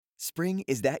Spring,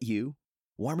 is that you?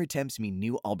 Warmer temps mean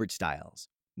new Allbirds styles.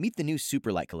 Meet the new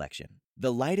Superlight collection,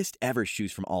 the lightest ever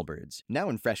shoes from Allbirds, now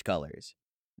in fresh colors.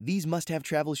 These must-have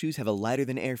travel shoes have a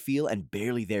lighter-than-air feel and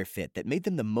barely there fit that made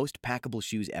them the most packable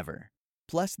shoes ever.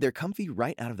 Plus, they're comfy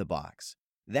right out of the box.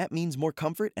 That means more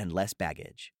comfort and less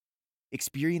baggage.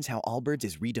 Experience how Allbirds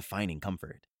is redefining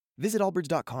comfort. Visit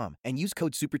allbirds.com and use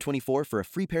code SUPER24 for a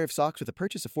free pair of socks with a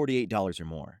purchase of $48 or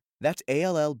more. That's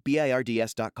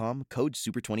ALLBIRDS.com, code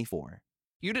SUPER24.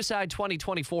 You Decide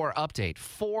 2024 update.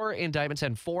 4 indictments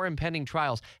and 4 impending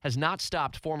trials has not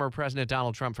stopped former President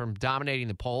Donald Trump from dominating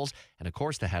the polls and, of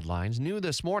course, the headlines. New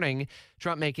this morning,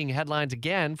 Trump making headlines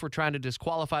again for trying to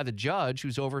disqualify the judge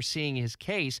who's overseeing his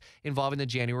case involving the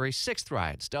January 6th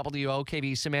riots.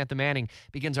 WOKV's Samantha Manning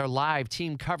begins our live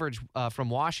team coverage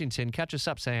from Washington. Catch us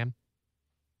up, Sam.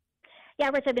 Yeah,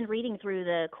 Rich, I've been reading through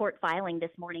the court filing this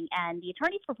morning, and the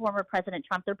attorneys for former President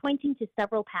Trump, they're pointing to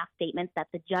several past statements that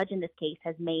the judge in this case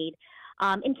has made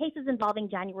in cases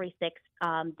involving January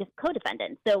 6th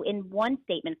co-defendants. So in one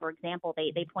statement, for example,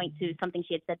 they point to something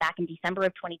she had said back in December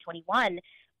of 2021,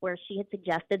 where she had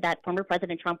suggested that former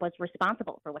President Trump was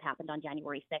responsible for what happened on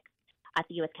January 6th at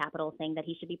the U.S. Capitol, saying that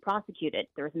he should be prosecuted.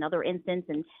 There was another instance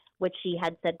in which she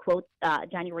had said, quote,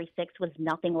 January 6th was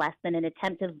nothing less than an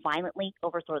attempt to violently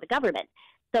overthrow the government.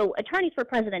 So attorneys for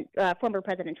former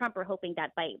President Trump are hoping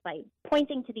that by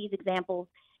pointing to these examples,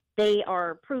 they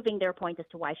are proving their point as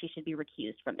to why she should be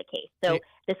recused from the case. So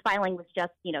this filing was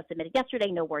just, submitted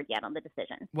yesterday. No word yet on the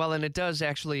decision. Well, and it does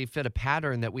actually fit a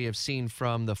pattern that we have seen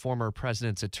from the former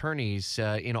president's attorneys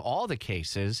in all the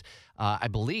cases. I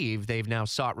believe they've now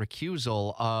sought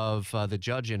recusal of the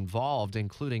judge involved,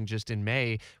 including just in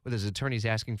May with his attorneys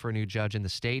asking for a new judge in the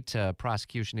state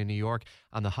prosecution in New York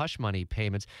on the hush money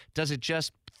payments. Does it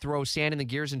just throw sand in the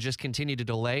gears and just continue to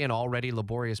delay an already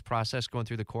laborious process going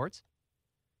through the courts?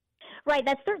 Right,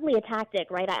 that's certainly a tactic,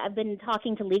 right? I've been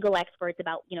talking to legal experts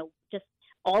about, just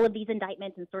all of these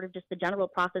indictments and sort of just the general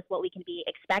process, what we can be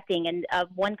expecting. And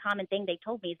one common thing they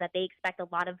told me is that they expect a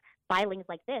lot of filings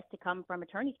like this to come from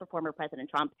attorneys for former President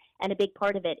Trump. And a big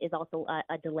part of it is also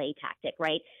a delay tactic,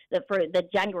 right? For the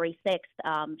January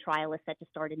 6th trial is set to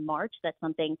start in March. That's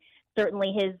something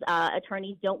certainly his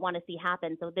attorneys don't want to see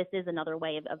happen. So this is another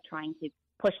way of trying to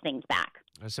push things back.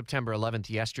 September 11th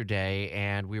yesterday,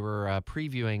 and we were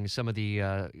previewing some of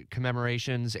the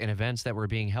commemorations and events that were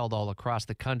being held all across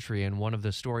the country. And one of the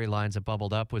storylines that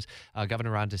bubbled up was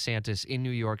Governor Ron DeSantis in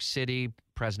New York City.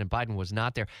 President Biden was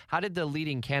not there. How did the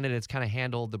leading candidates kind of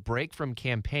handle the break from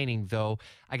campaigning, though,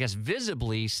 I guess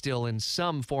visibly still in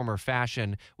some form or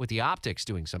fashion with the optics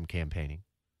doing some campaigning?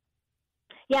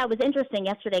 Yeah, it was interesting.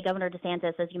 Yesterday, Governor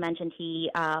DeSantis, as you mentioned,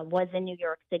 he was in New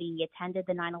York City. He attended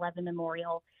the 9/11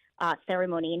 memorial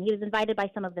ceremony, and he was invited by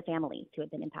some of the families who had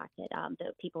been impacted.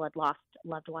 The people had lost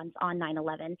loved ones on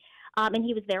 9/11. And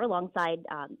he was there alongside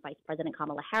Vice President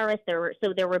Kamala Harris. There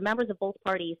were members of both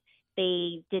parties.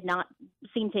 They did not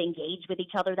seem to engage with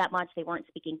each other that much. They weren't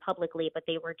speaking publicly, but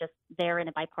they were just there in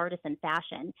a bipartisan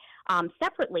fashion.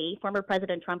 Separately, former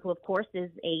President Trump, who of course is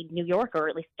a New Yorker, or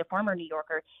at least a former New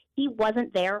Yorker, he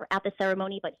wasn't there at the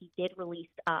ceremony, but he did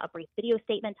release a brief video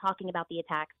statement talking about the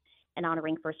attacks and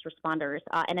honoring first responders.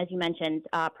 And as you mentioned,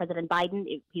 President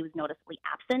Biden, he was noticeably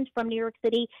absent from New York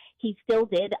City. He still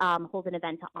did hold an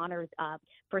event to honor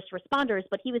first responders,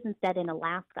 but he was instead in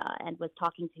Alaska and was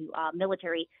talking to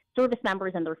military service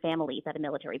members and their families at a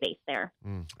military base there.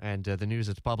 And the news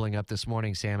that's bubbling up this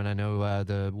morning, Sam, and I know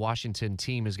the Washington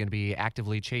team is going to be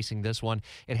actively chasing this one.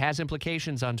 It has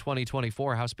implications on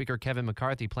 2024. House Speaker Kevin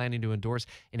McCarthy planning to endorse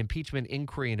an impeachment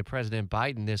inquiry into President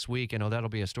Biden this week. I know that'll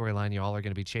be a storyline you all are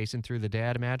going to be chasing through the day,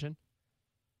 I'd imagine.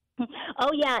 Oh,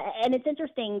 yeah. And it's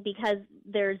interesting because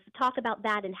there's talk about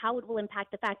that and how it will impact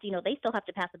the fact, they still have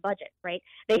to pass a budget, right?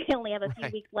 They only have a few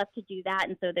weeks left to do that.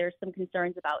 And so there's some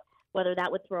concerns about whether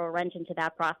that would throw a wrench into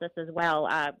that process as well,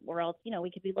 or else,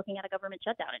 we could be looking at a government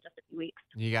shutdown in just a few weeks.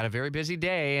 You got a very busy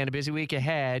day and a busy week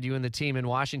ahead. You and the team in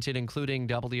Washington, including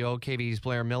WOKV's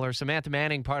Blair Miller, Samantha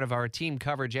Manning, part of our team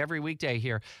coverage every weekday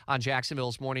here on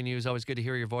Jacksonville's Morning News. Always good to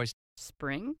hear your voice.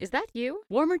 Spring? Is that you?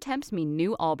 Warmer temps mean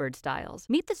new Allbirds styles.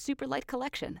 Meet the Superlight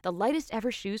collection, the lightest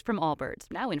ever shoes from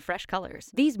Allbirds, now in fresh colors.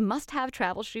 These must-have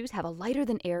travel shoes have a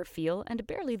lighter-than-air feel and a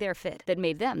barely-there fit that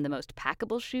made them the most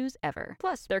packable shoes ever.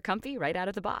 Plus, they're comfy right out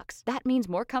of the box. That means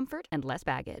more comfort and less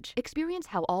baggage. Experience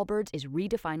how Allbirds is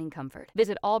redefining comfort.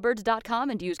 Visit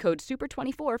allbirds.com and use code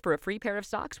SUPER24 for a free pair of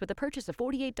socks with a purchase of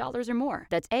 $48 or more.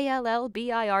 That's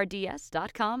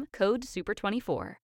ALLBIRDS.com, code SUPER24.